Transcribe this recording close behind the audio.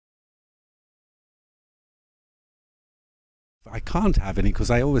I can't have any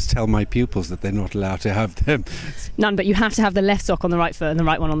because I always tell my pupils that they're not allowed to have them. None, but you have to have the left sock on the right foot and the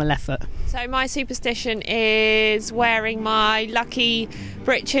right one on the left foot. So my superstition is wearing my lucky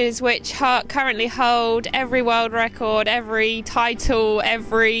breeches, which currently hold every world record, every title,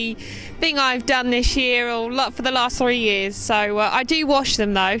 every thing I've done this year or for the last 3 years. So I do wash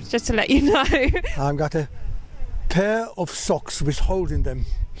them though, just to let you know. I've got a pair of socks with holes in them,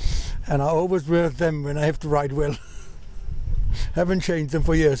 and I always wear them when I have to ride well. Haven't changed them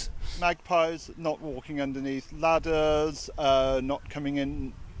for years. Magpies, not walking underneath ladders, not coming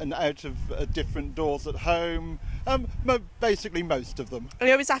in and out of different doors at home, basically most of them.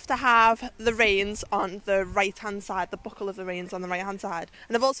 I always have to have the reins on the right hand side, the buckle of the reins on the right hand side.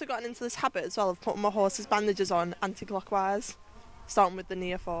 And I've also gotten into this habit as well of putting my horse's bandages on anti-clockwise, starting with the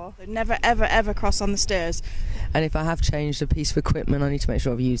near four. Never ever ever cross on the stairs. And if I have changed a piece of equipment, I need to make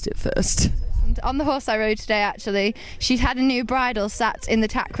sure I've used it first. On the horse I rode today, actually, she'd had a new bridle sat in the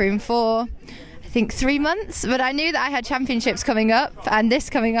tack room for, I think, 3 months, but I knew that I had championships coming up and this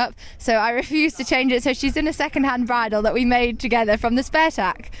coming up, so I refused to change it. So she's in a second-hand bridle that we made together from the spare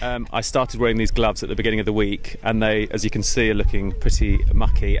tack. I started wearing these gloves at the beginning of the week, and they, as you can see, are looking pretty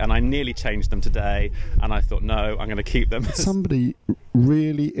mucky, and I nearly changed them today, and I thought, no, I'm going to keep them. Somebody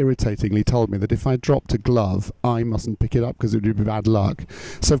really irritatingly told me that if I dropped a glove, I mustn't pick it up because it would be bad luck.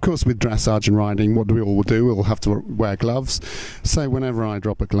 So, of course, with dressage and riding, what do we all do? We'll have to wear gloves. So whenever I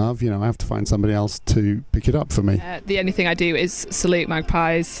drop a glove, I have to find somebody else to pick it up for me. The only thing I do is salute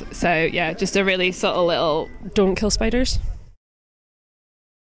magpies. So, yeah, just a really subtle little don't kill spiders.